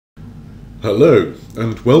Hello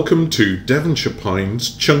and welcome to Devonshire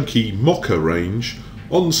Pine's chunky Mocha range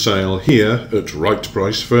on sale here at Right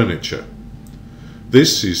Price Furniture.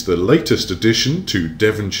 This is the latest addition to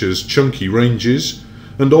Devonshire's chunky ranges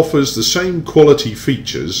and offers the same quality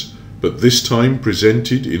features, but this time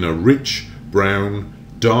presented in a rich brown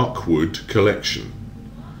dark wood collection.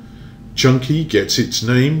 Chunky gets its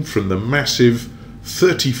name from the massive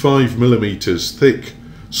 35mm thick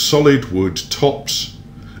solid wood tops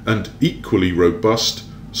and equally robust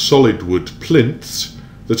solid wood plinths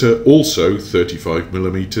that are also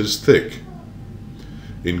 35mm thick.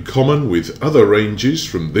 In common with other ranges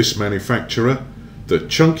from this manufacturer, the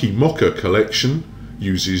Chunky Mocha collection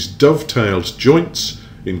uses dovetailed joints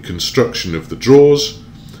in construction of the drawers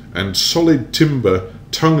and solid timber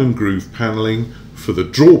tongue and groove panelling for the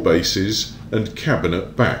drawer bases and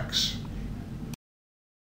cabinet backs.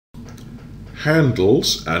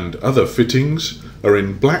 Handles and other fittings are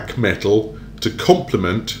in black metal to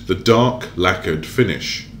complement the dark lacquered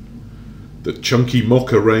finish. The Chunky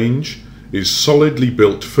Mocha range is solidly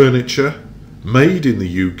built furniture made in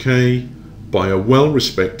the UK by a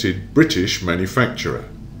well-respected British manufacturer.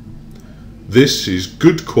 This is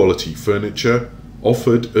good quality furniture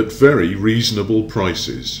offered at very reasonable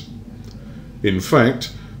prices. In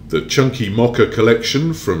fact, the Chunky Mocha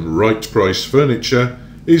collection from Right Price Furniture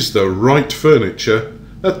is the right furniture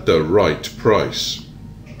at the right price.